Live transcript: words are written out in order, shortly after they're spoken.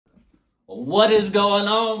What is going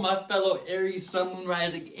on, my fellow Aries, Sun, Moon,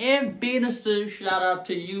 Rising, and Venuses? Shout out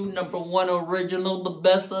to you, number one original, the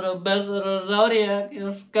best of the zodiac.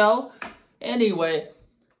 Let's go. Anyway,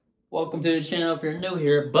 welcome to the channel if you're new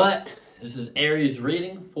here, but this is Aries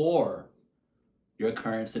reading for your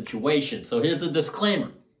current situation. So here's a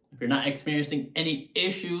disclaimer. If you're not experiencing any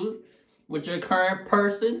issues with your current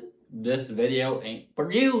person, this video ain't for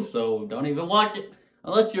you, so don't even watch it.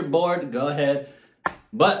 Unless you're bored, go ahead.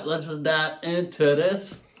 But let's just dive into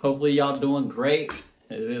this. Hopefully y'all doing great.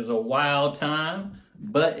 It is a wild time,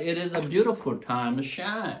 but it is a beautiful time to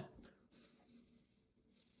shine.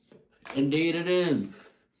 Indeed it is.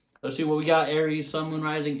 Let's see what we got. Aries, Sun, Moon,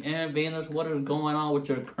 Rising, and Venus. What is going on with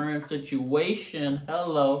your current situation?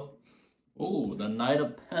 Hello. Ooh, the Knight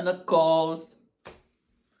of Pentacles.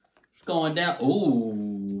 It's going down.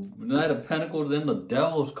 Ooh, the Knight of Pentacles and the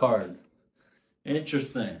Devil's card.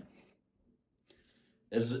 Interesting.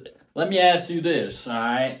 Let me ask you this,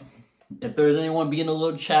 alright? If there's anyone being a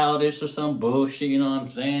little childish or some bullshit, you know what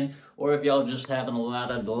I'm saying? Or if y'all just having a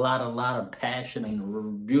lot of passion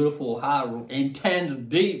and beautiful, hot, intense,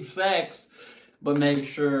 deep sex, but make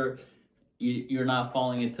sure you're not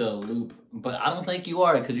falling into a loop. But I don't think you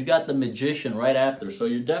are, because you got the Magician right after. So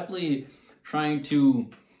you're definitely trying to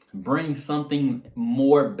bring something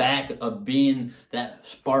more back of being that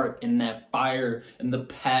spark and that fire and the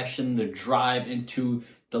passion, the drive into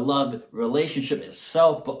the love relationship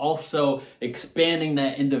itself, but also expanding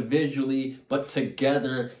that individually, but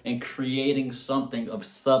together, and creating something of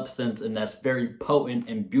substance, and that's very potent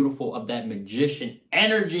and beautiful of that Magician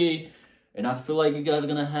energy. And I feel like you guys are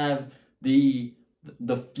gonna have the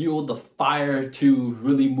fuel, the fire to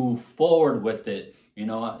really move forward with it. You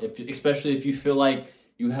know, especially if you feel like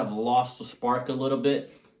you have lost the spark a little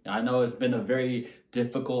bit. I know it's been a very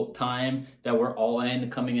difficult time that we're all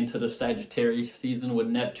in, coming into the Sagittarius season with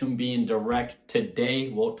Neptune being direct today.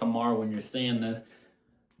 Well, tomorrow when you're seeing this,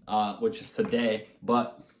 which is today.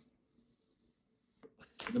 But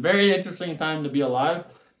it's a very interesting time to be alive.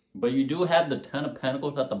 But you do have the Ten of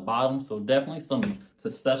Pentacles at the bottom, so definitely some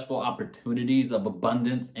successful opportunities of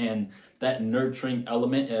abundance and that nurturing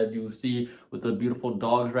element, as you see with the beautiful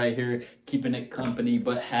dogs right here, keeping it company,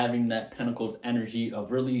 but having that Pentacles energy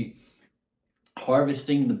of really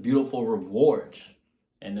harvesting the beautiful rewards.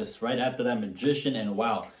 And this right after that Magician, and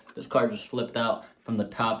wow, this card just flipped out from the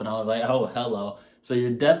top, and I was like, oh, hello. So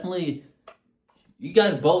you're definitely, you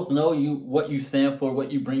guys both know what you stand for,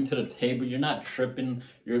 what you bring to the table. You're not tripping.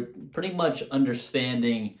 You're pretty much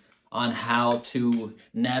understanding on how to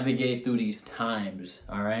navigate through these times,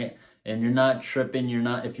 all right? And you're not tripping.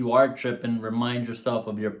 If you are tripping, remind yourself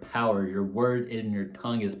of your power. Your word in your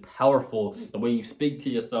tongue is powerful. The way you speak to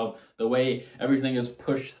yourself, the way everything is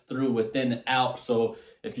pushed through within and out. So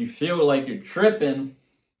if you feel like you're tripping,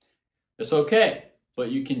 it's okay. But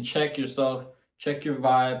you can check yourself, check your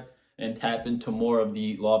vibe, and tap into more of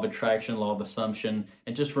the law of attraction, law of assumption,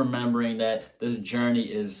 and just remembering that this journey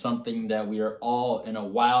is something that we are all in a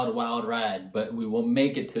wild, wild ride, but we will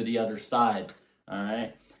make it to the other side, all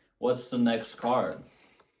right? What's the next card?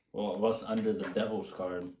 Well, what's under the Devil's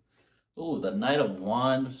card? Ooh, the Knight of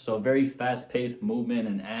Wands. So very fast-paced movement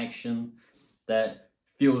and action that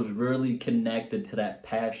feels really connected to that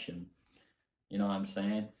passion. You know what I'm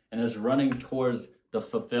saying? And it's running towards the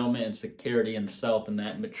fulfillment and security in self, and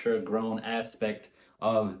that mature, grown aspect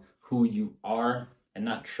of who you are, and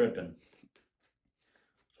not tripping.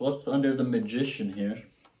 So what's under the Magician here?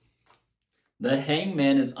 The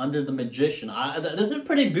Hangman is under the Magician. This is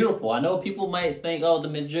pretty beautiful. I know people might think, oh, the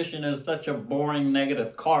Magician is such a boring,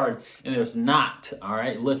 negative card, and it's not, all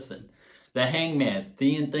right? Listen, the Hangman,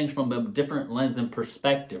 seeing things from a different lens and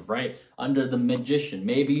perspective, right? Under the Magician,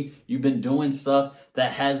 maybe you've been doing stuff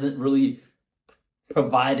that hasn't really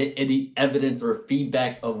provided any evidence or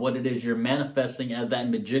feedback of what it is you're manifesting as that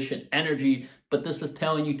Magician energy, but this is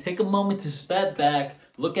telling you, take a moment to step back,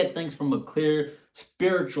 look at things from a clear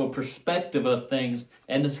spiritual perspective of things,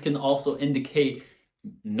 and this can also indicate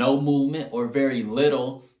no movement or very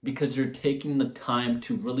little, because you're taking the time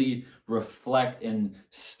to really reflect and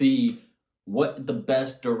see what the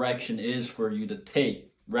best direction is for you to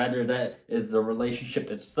take, rather that is the relationship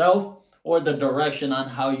itself, or the direction on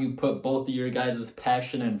how you put both of your guys'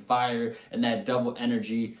 passion and fire and that double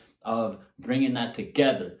energy of bringing that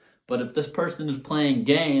together. But if this person is playing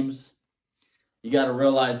games, you got to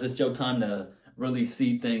realize it's your time to really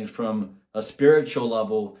see things from a spiritual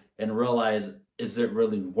level and realize, is it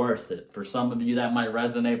really worth it? For some of you, that might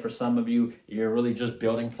resonate. For some of you, you're really just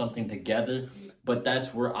building something together. But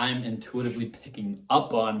that's where I'm intuitively picking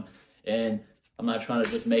up on. And I'm not trying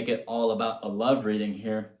to just make it all about a love reading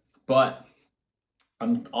here. But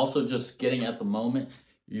I'm also just getting at the moment,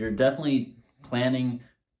 you're definitely planning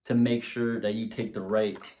to make sure that you take the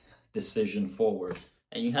right decision forward.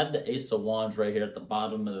 And you have the Ace of Wands right here at the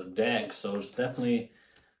bottom of the deck, so it's definitely,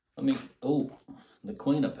 oh, the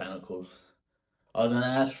Queen of Pentacles. I was gonna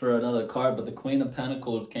ask for another card, but the Queen of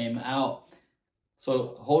Pentacles came out.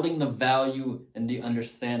 So holding the value and the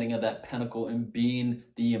understanding of that pentacle and being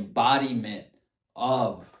the embodiment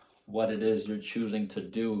of what it is you're choosing to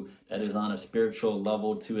do that is on a spiritual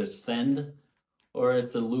level to ascend, or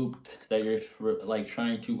it's a loop that you're like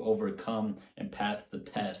trying to overcome and pass the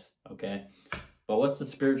test, okay? But what's the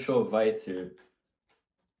spiritual advice here?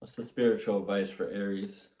 What's the spiritual advice for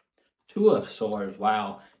Aries? Two of Swords.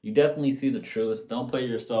 Wow, you definitely see the truth. Don't play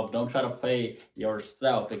yourself. Don't try to play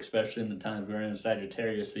yourself, especially in the times we're in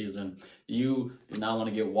Sagittarius season. You do not want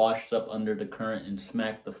to get washed up under the current and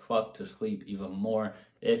smack the fuck to sleep even more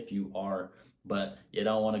if you are. But you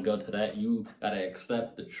don't want to go to that. You gotta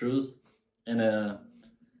accept the truth and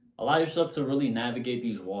allow yourself to really navigate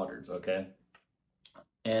these waters, okay?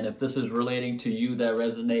 And if this is relating to you that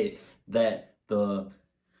resonate, that the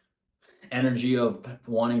energy of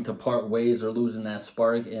wanting to part ways or losing that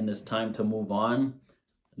spark and it's time to move on,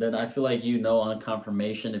 then I feel like you know on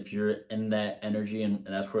confirmation if you're in that energy and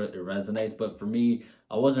that's where it resonates. But for me,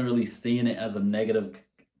 I wasn't really seeing it as a negative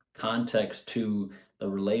context to the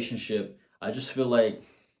relationship. I just feel like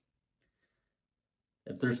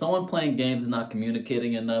if there's someone playing games and not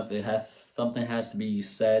communicating enough, something has to be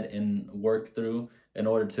said and worked through in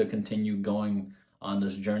order to continue going on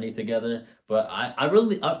this journey together. But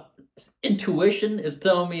intuition is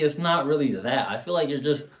telling me it's not really that. I feel like you're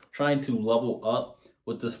just trying to level up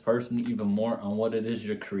with this person even more on what it is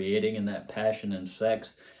you're creating, and that passion and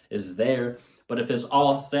sex is there. But if it's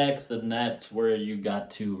all sex, then that's where you got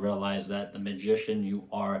to realize that the magician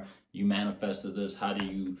you manifested this. How do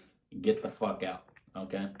you get the fuck out?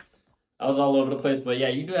 Okay. I was all over the place, but yeah,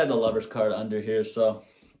 you do have the Lover's card under here, so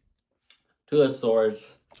Two of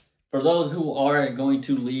Swords. For those who are going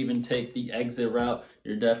to leave and take the exit route,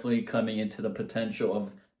 you're definitely coming into the potential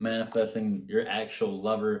of manifesting your actual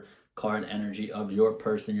lover card energy of your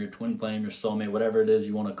person, your twin flame, your soulmate, whatever it is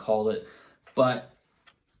you want to call it. But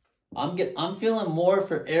I'm feeling more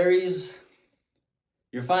for Aries.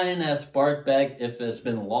 You're finding that spark back if it's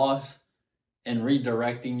been lost and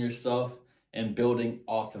redirecting yourself and building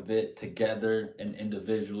off of it together and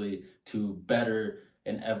individually to better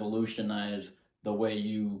and evolutionize the way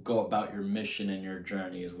you go about your mission and your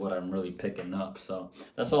journey is what I'm really picking up. So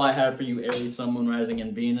that's all I have for you, Aries, Sun, Moon, Rising,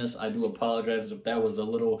 and Venus. I do apologize if that was a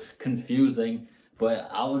little confusing, but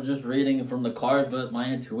I was just reading from the card, but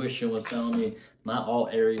my intuition was telling me not all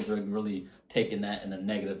Aries are really taking that in a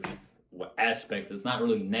negative aspect. It's not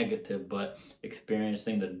really negative, but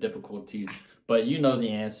experiencing the difficulties. But you know the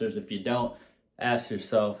answers. If you don't, ask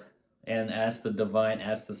yourself and ask the divine,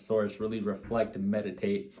 ask the source, really reflect and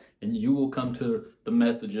meditate, and you will come to the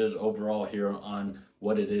messages overall here on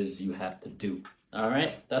what it is you have to do. All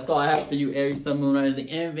right, that's all I have for you, Aries, Sun, Moon, Rising,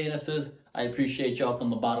 and Venuses. I appreciate y'all from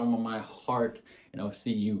the bottom of my heart, and I'll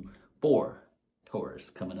see you for Taurus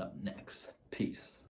coming up next. Peace.